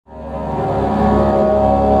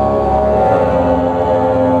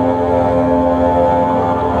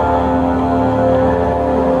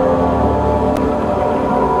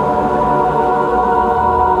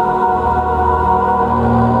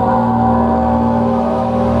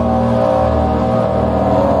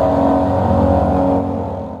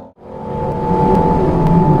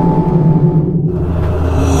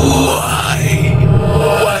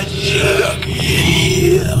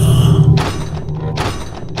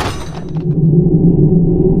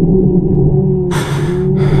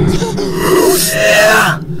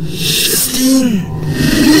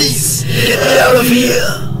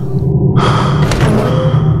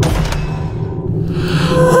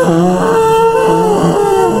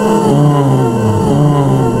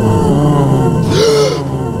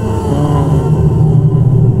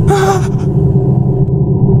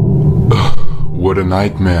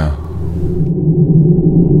nightmare.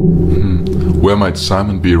 Where might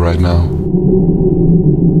Simon be right now?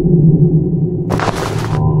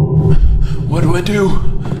 What do I do?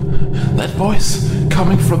 That voice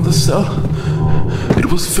coming from the cell.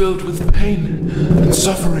 It was filled with pain and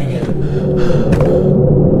suffering.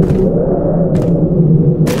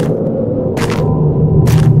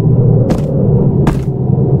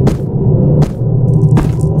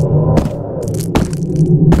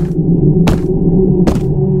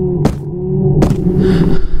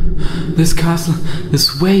 This castle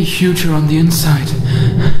is way huger on the inside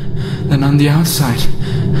than on the outside.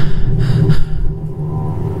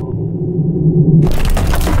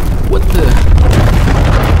 What the?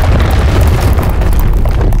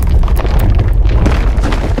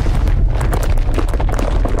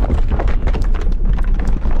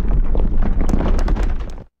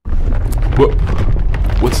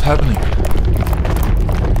 What's happening?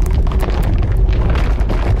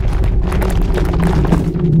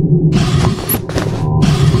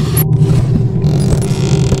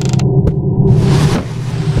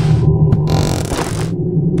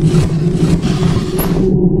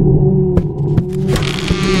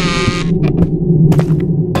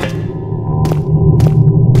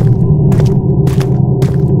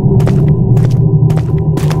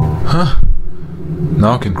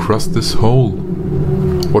 Now I can cross this hole.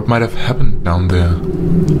 What might have happened down there?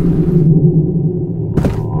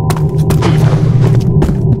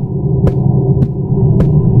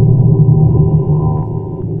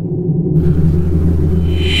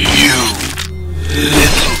 You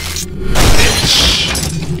little bitch.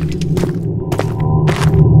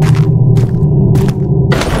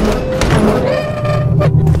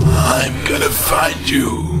 I'm gonna find you,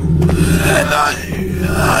 and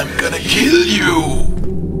I'm gonna kill you.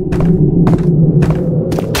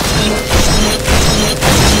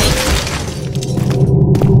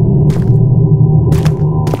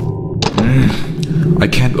 I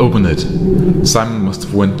can't open it. Simon must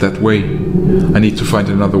have went that way. I need to find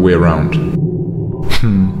another way around.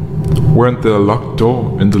 Weren't there a locked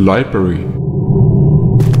door in the library?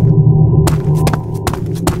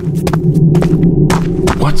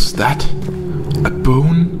 What's that? A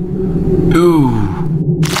bone? Ooh.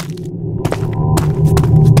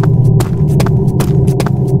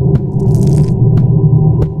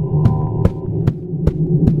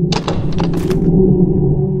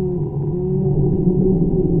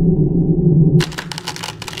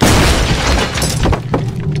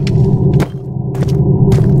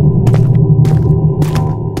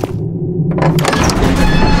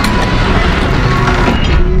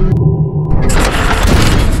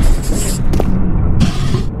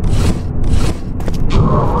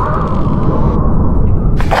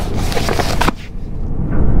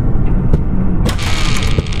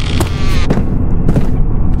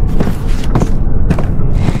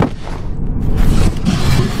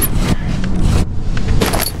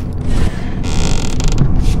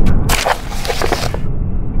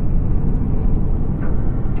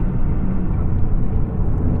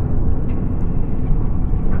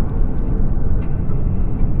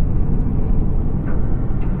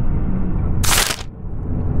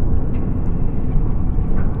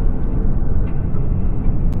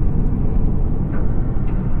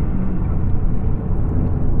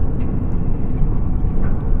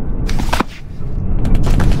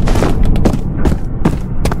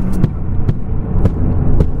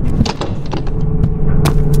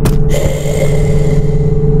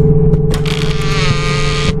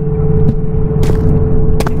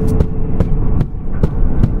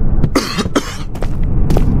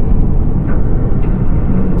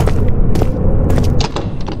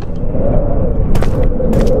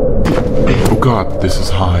 God, this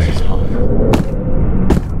is high.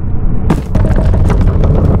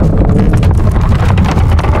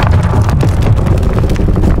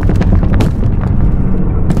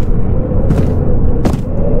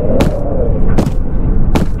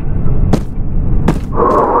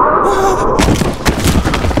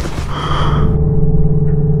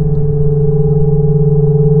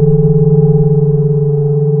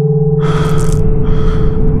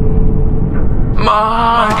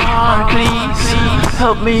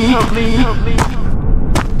 Help me.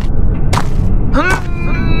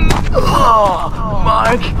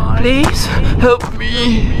 Mark, please help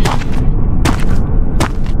me.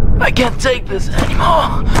 I can't take this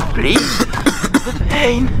anymore. Please, the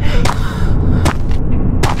pain.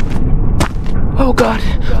 Oh God,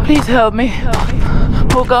 please help me.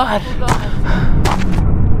 Oh God.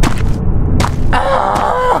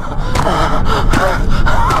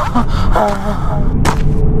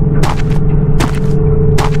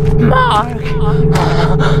 Mark.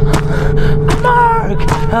 Mark,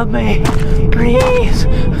 help me, please.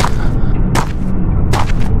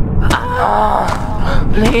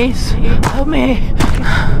 Please, help me.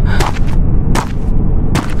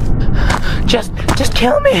 Just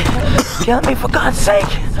kill me. Kill me for God's sake.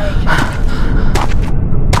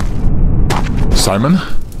 Simon?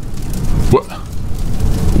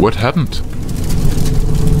 What happened?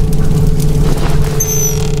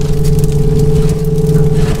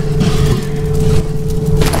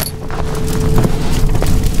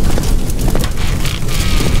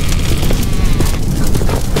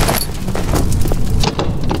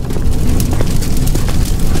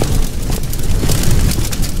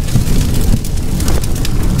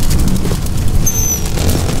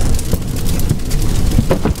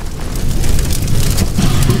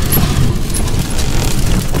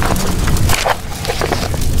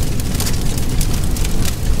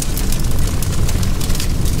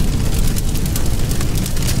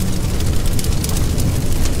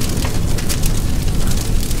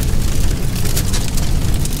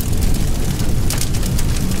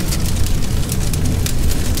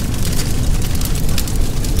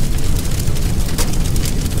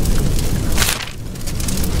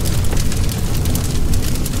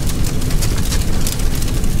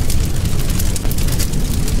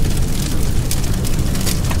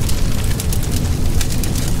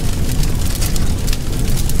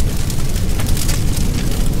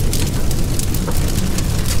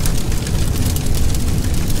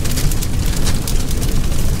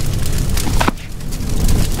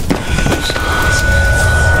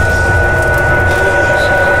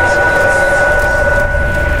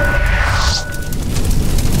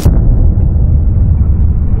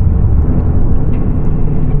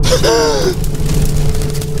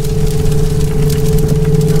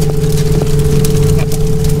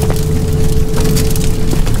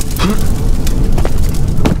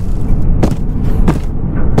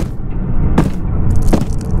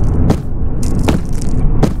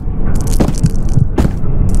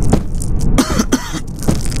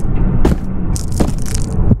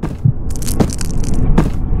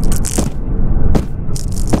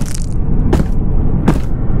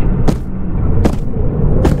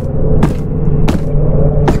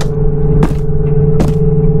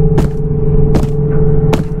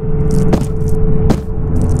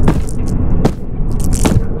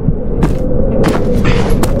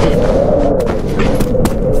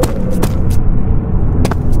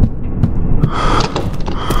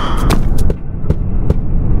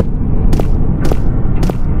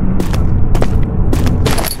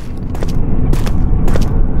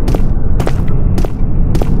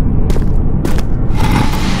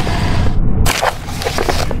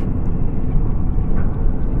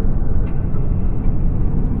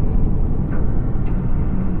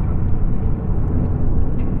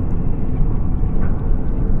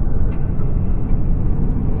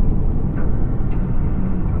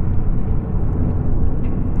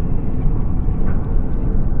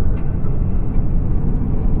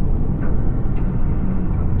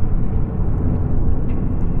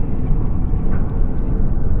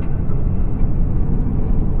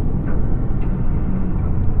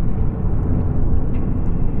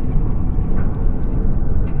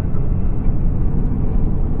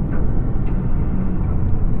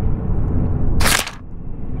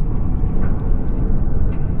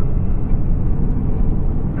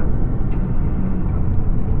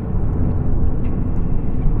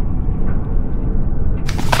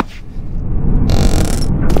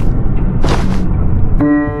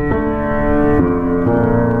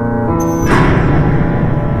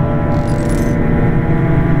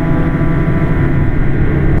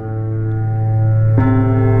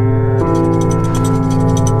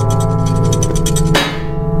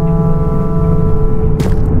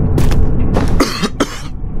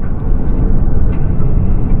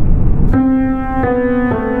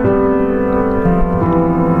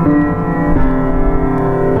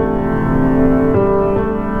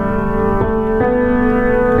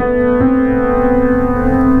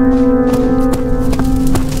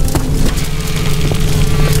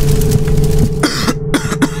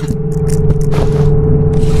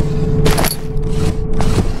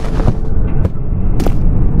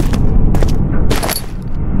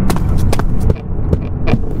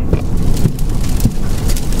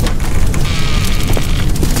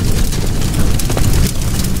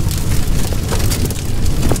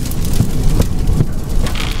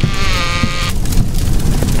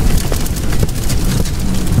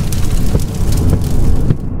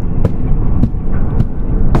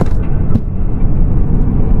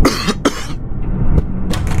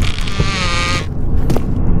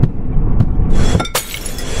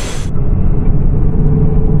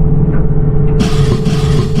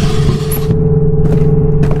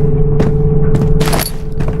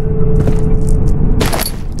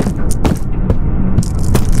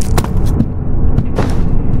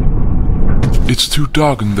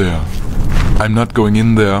 dark in there. I'm not going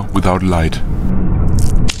in there without light.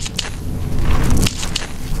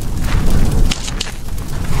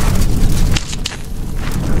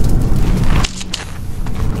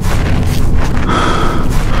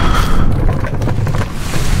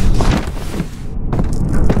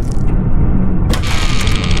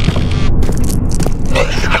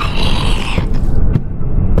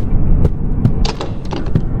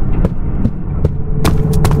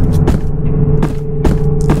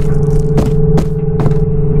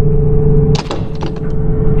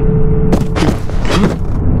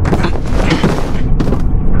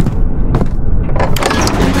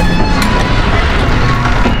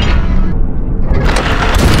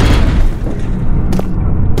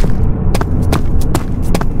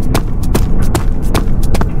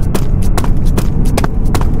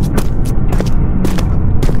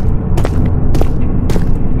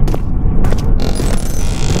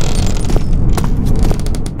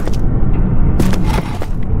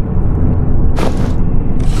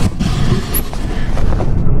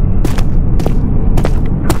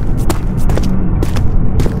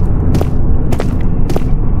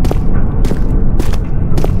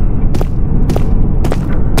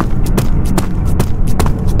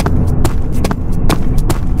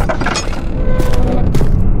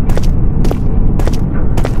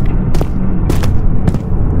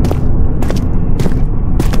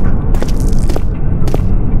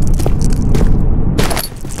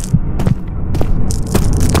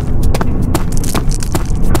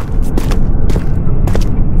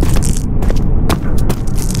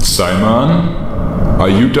 Simon? Are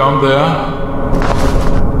you down there?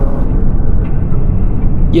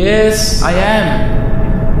 Yes, I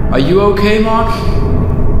am. Are you okay, Mark?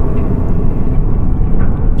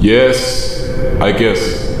 Yes, I guess.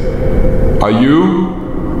 Are you?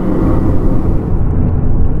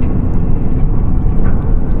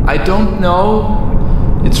 I don't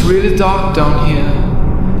know. It's really dark down here.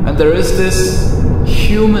 And there is this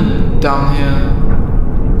human down here.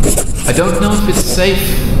 I don't know if it's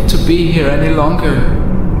safe to be here any longer.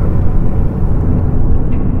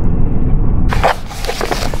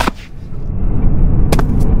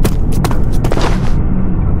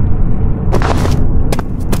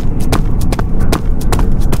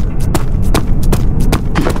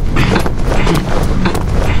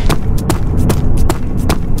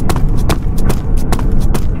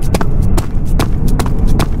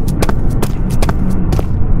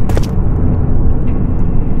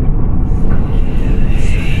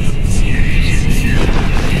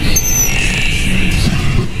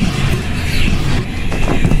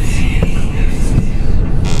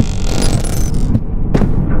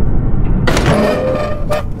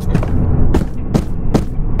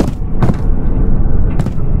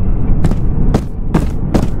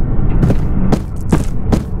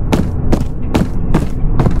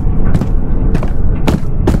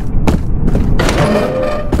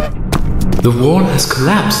 The wall has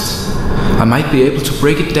collapsed. I might be able to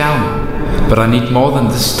break it down, but I need more than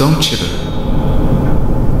this stone chipper.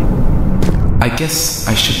 I guess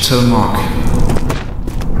I should tell Mark.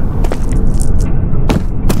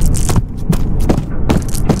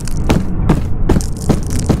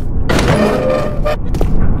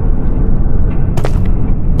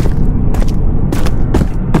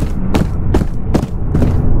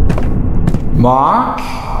 Mark?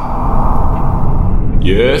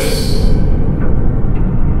 Yes?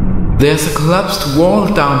 There's a collapsed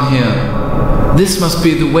wall down here. This must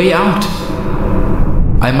be the way out.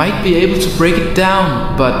 I might be able to break it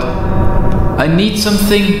down, but I need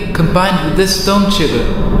something combined with this stone chipper.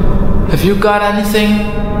 Have you got anything?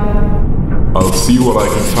 I'll see what I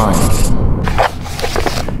can find.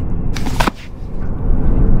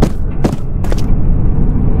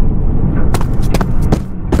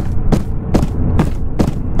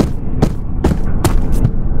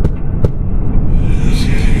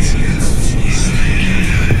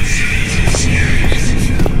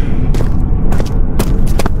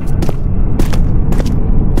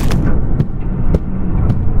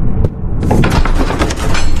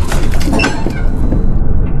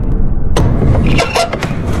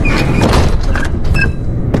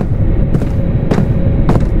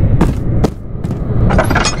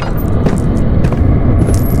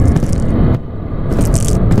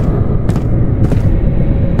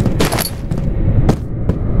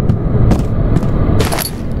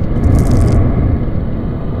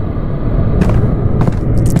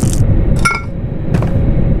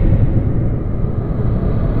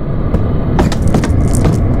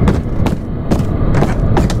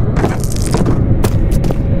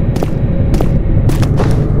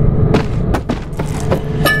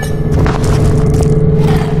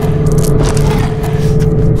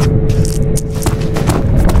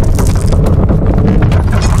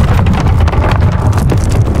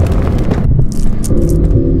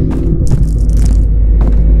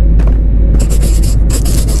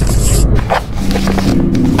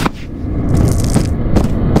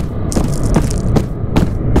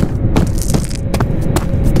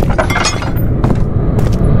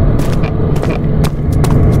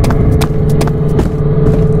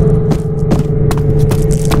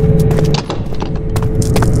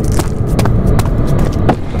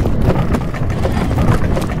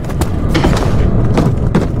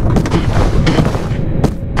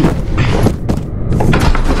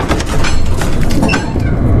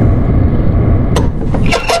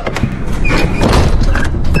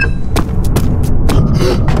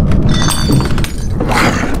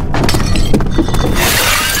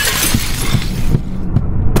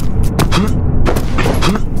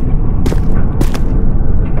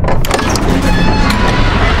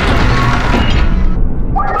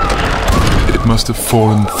 must have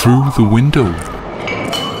fallen through the window.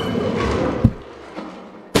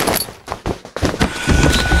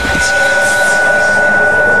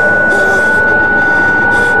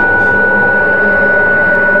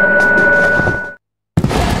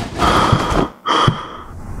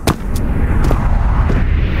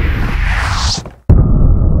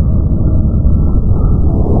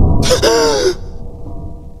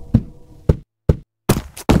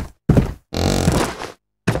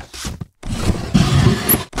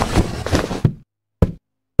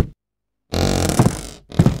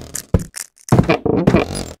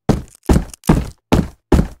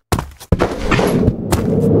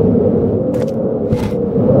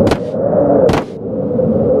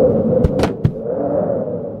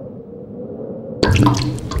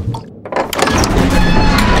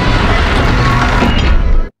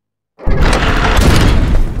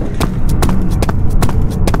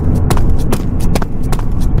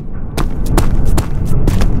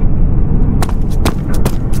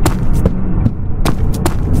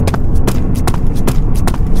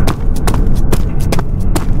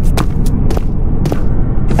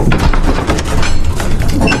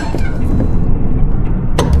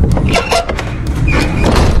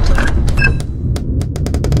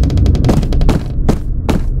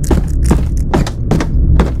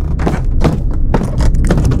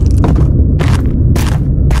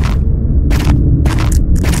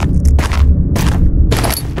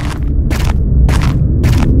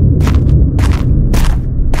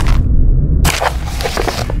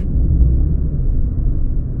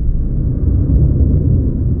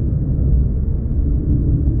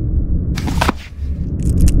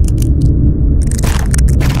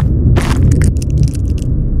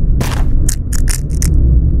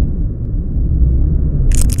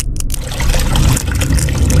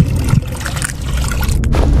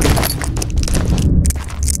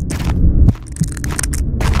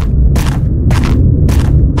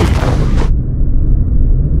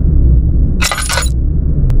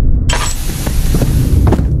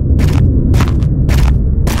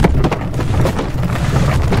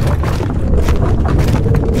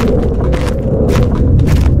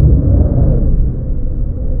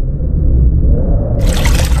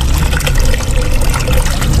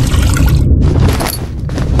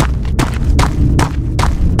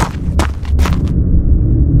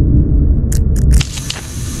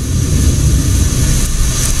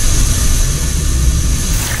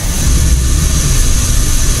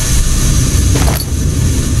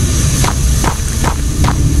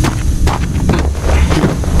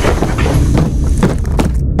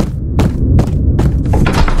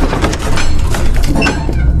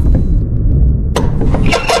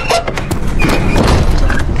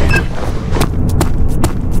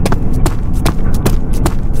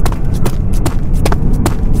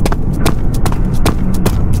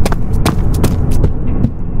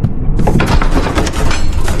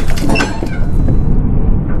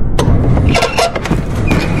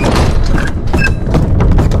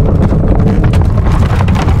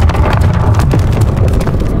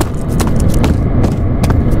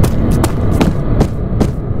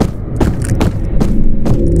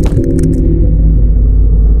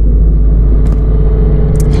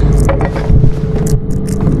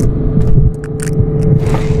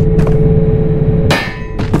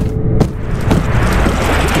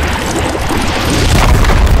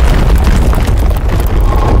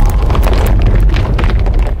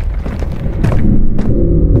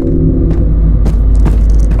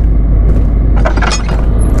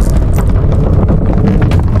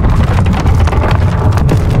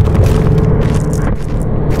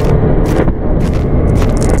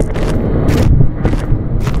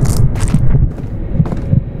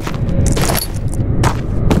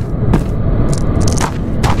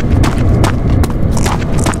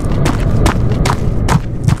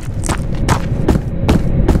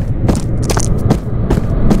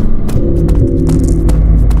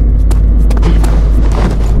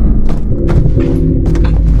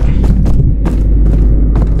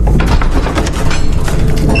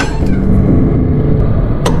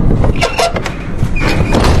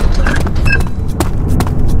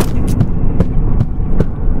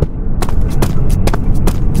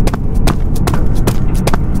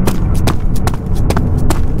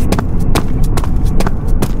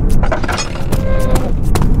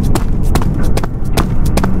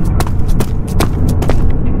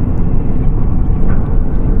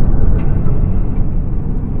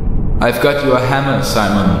 I've got you a hammer,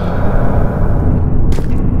 Simon.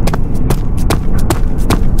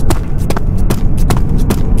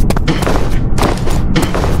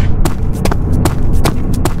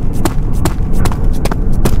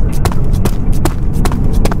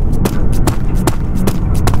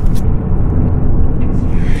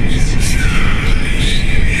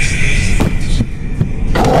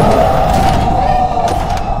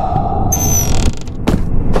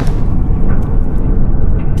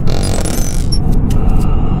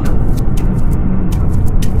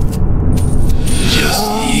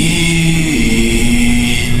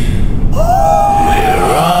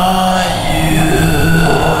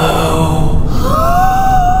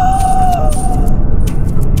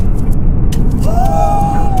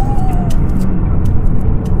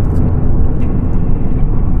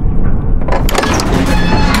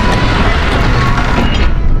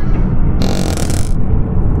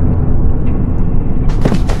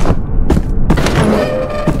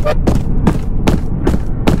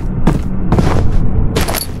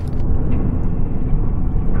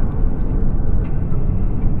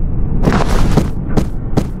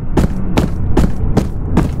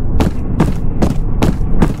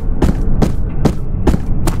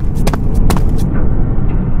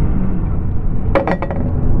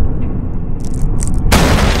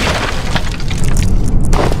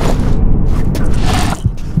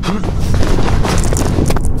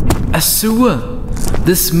 sewer!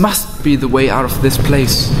 This must be the way out of this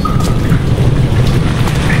place.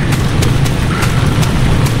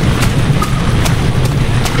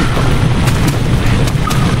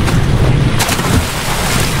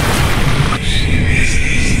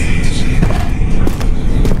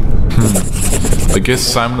 I guess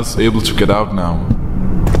Simon is able to get out now.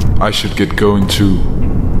 I should get going too.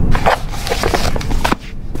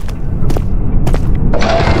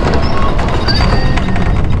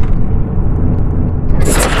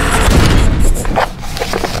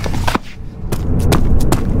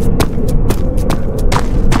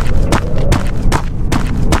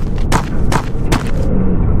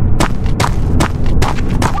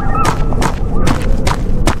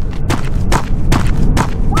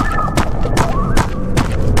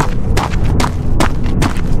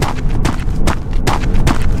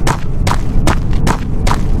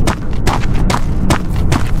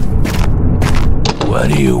 What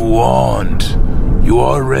do you want? You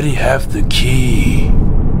already have the key.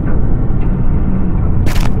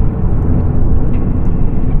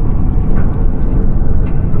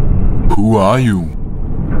 Who are you?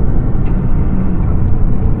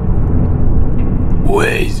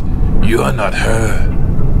 Wait, you're not her.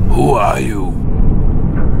 Who are you?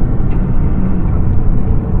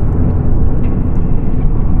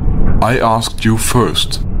 I asked you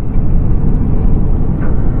first.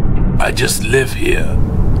 I just live here.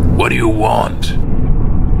 What do you want?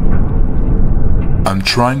 I'm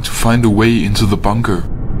trying to find a way into the bunker.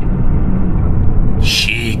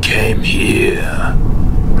 She came here.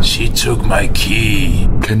 She took my key.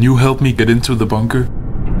 Can you help me get into the bunker?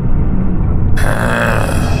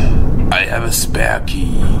 I have a spare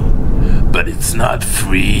key, but it's not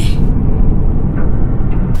free.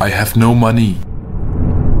 I have no money.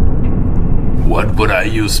 What would I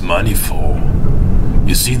use money for?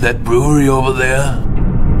 You see that brewery over there?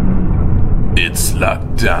 It's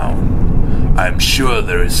locked down. I'm sure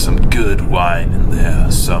there is some good wine in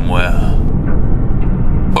there somewhere.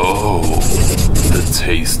 Oh, the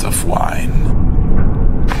taste of wine.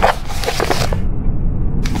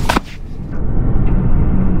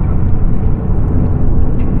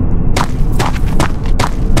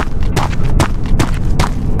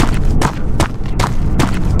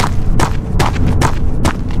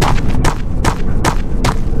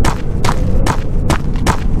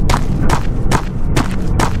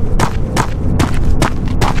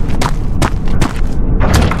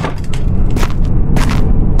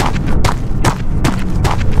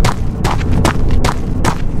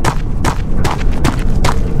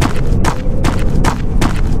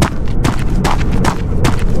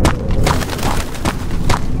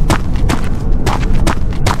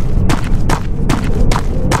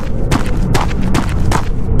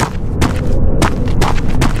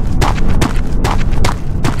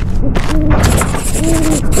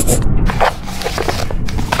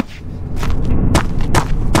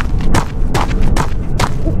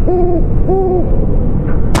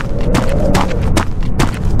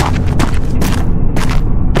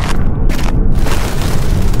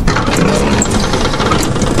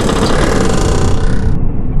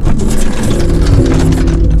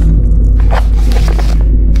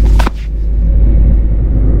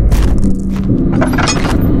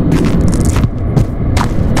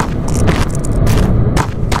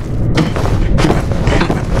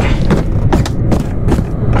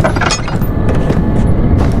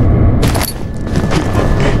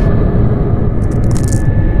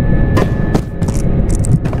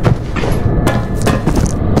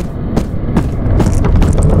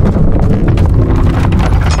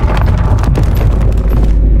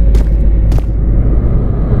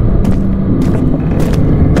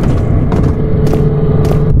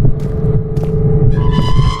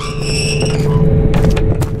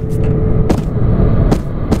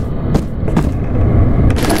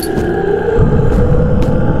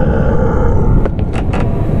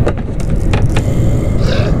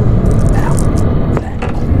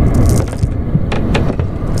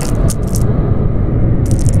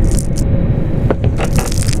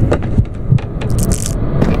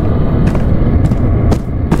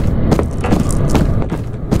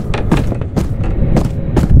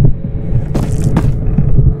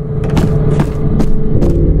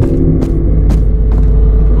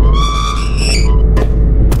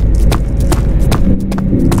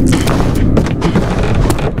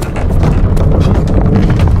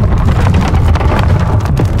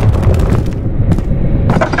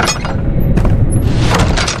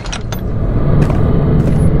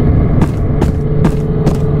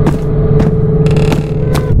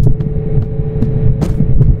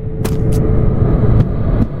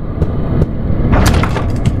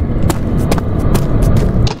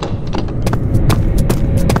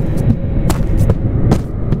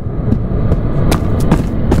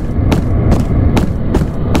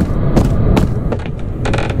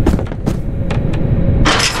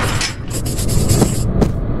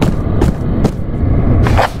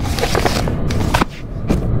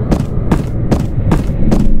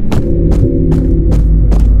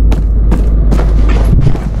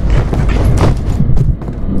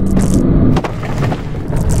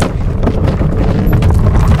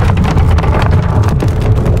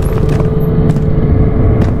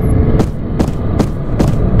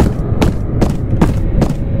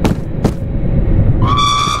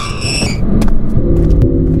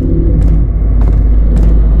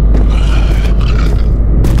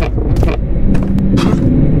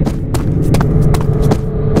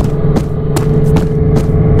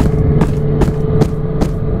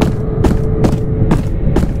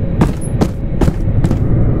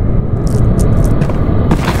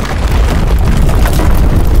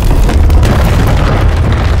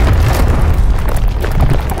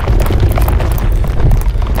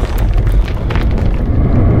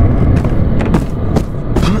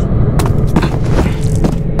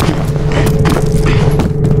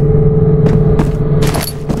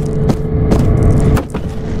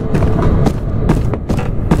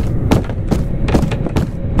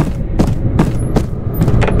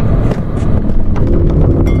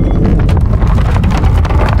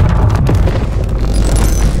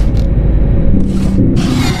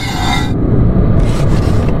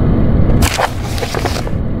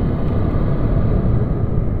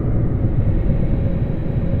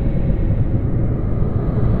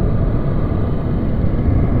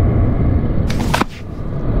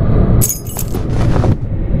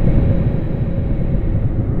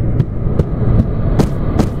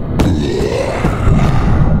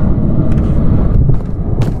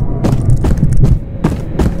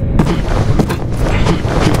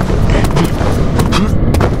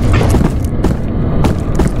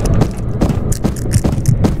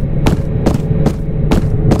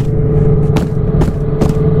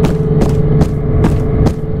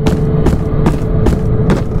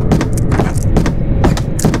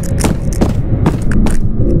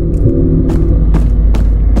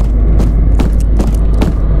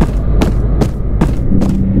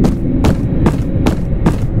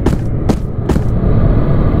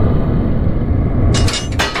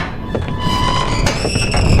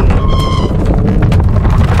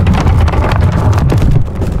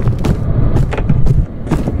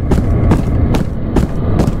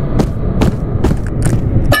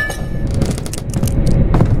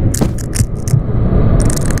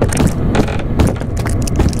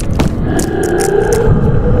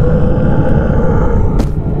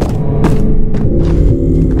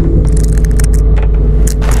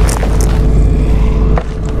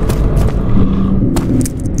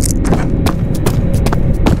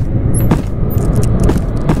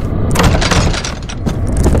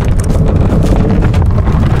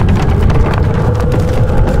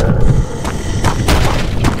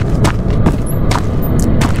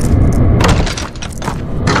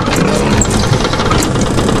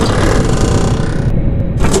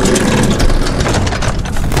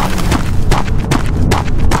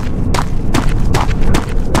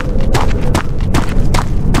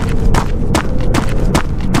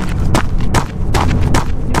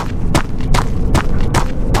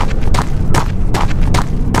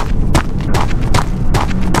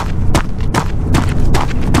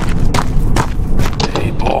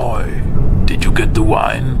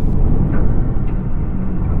 wine?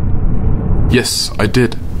 Yes, I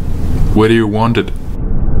did. Where do you want it?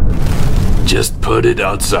 Just put it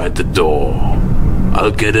outside the door.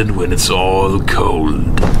 I'll get it when it's all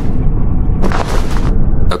cold.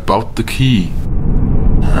 About the key.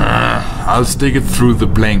 I'll stick it through the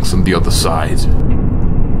blanks on the other side.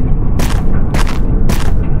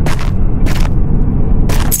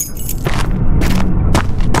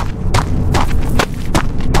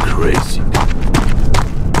 Crazy.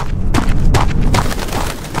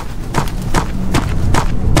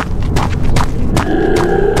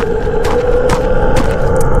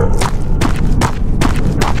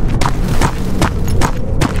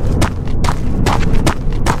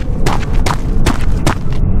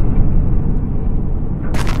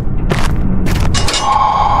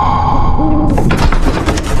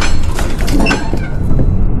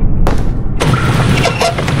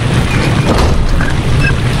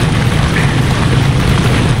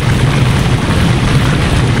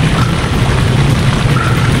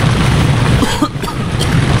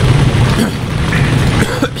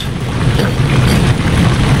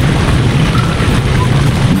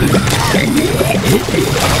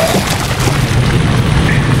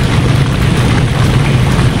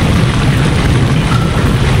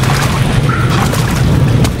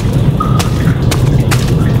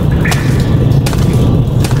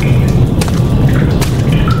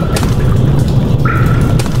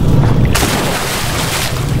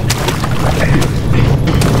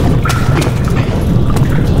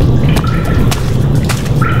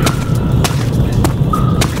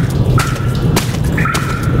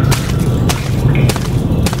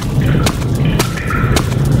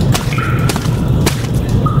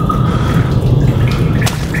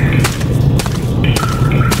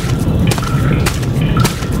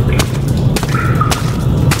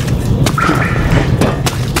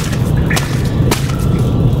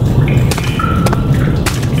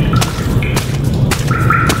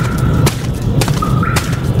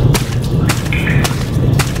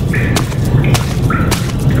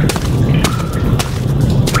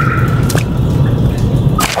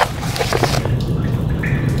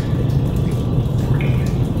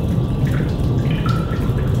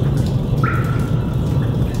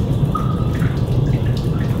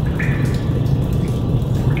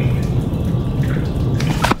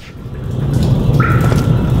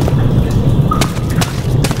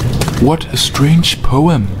 What a strange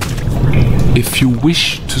poem! If you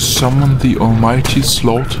wish to summon the almighty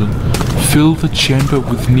slaughter, fill the chamber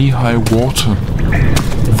with knee-high water.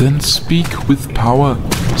 Then speak with power,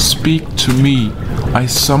 speak to me. I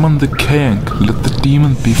summon the Kank, let the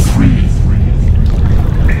demon be free.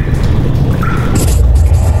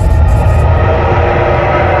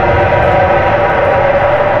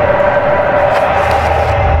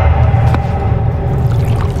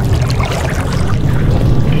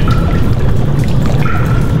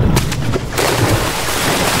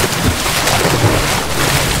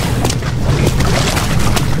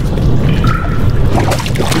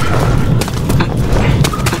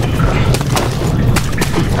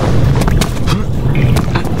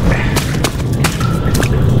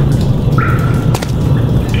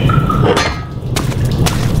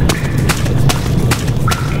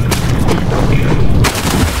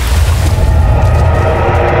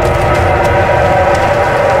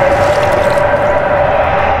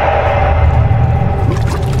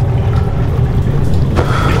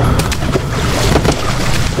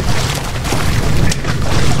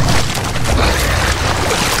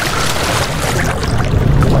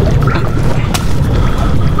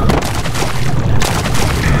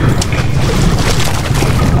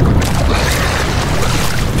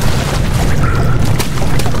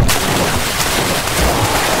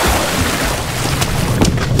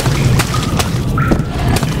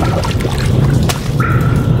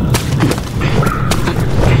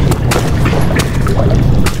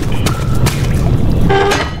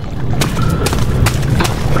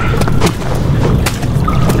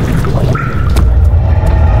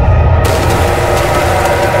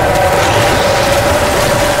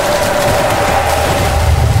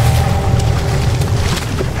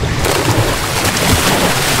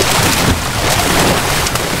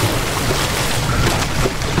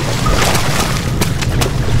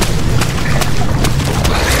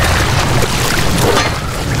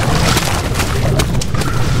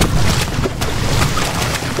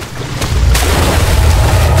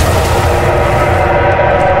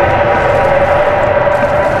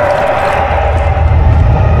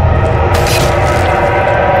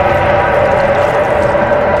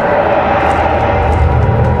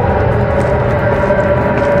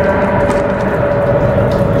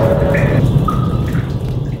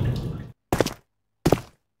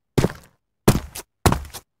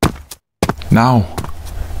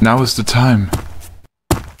 Now is the time.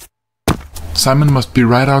 Simon must be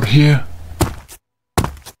right out here.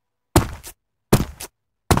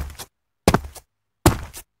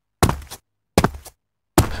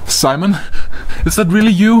 Simon? Is that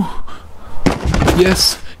really you?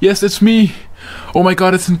 Yes, it's me. Oh my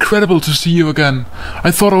god, it's incredible to see you again.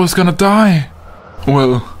 I thought I was gonna die.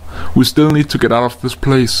 Well, we still need to get out of this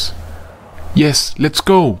place. Yes, let's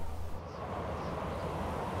go.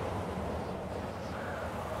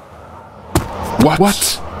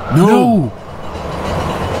 What? No!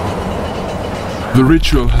 The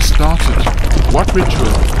ritual has started. What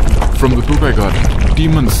ritual? From the book I got.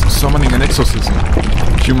 Demons summoning an exorcism.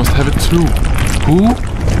 You must have it too. Who?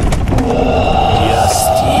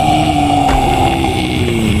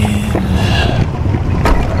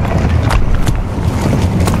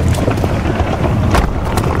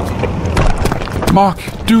 Mark,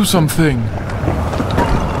 do something!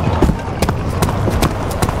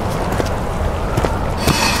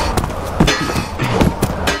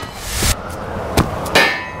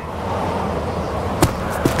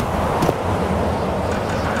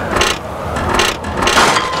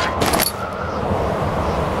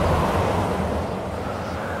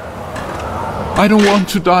 I don't want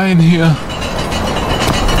to die in here.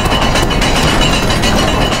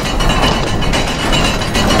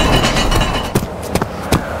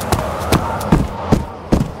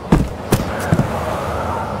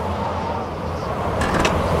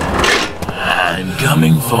 I'm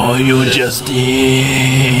coming for you,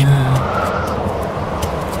 Justine.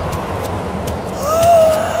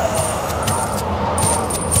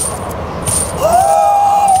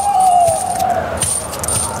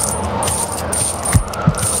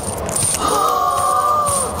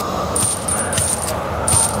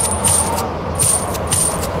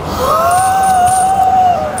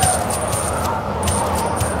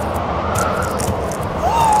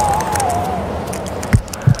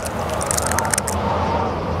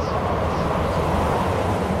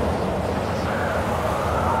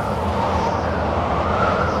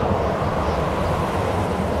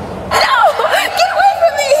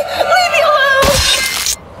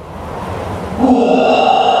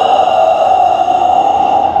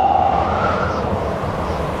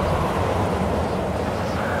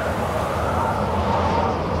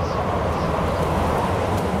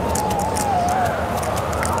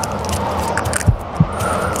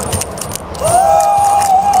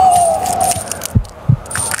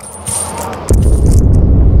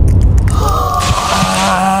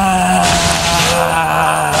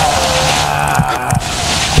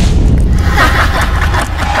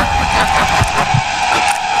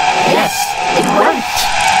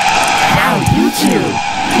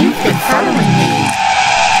 You've been following me.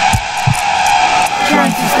 Trying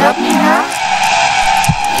to stop me, huh?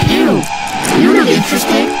 You look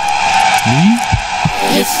interesting. Me?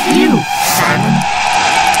 It's you, Simon.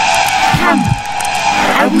 Come,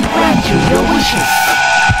 I will grant you your wishes.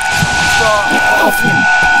 Get off him.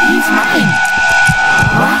 He's mine.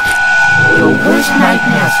 What? Your worst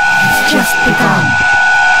nightmares has just begun.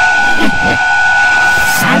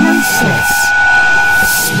 Simon says.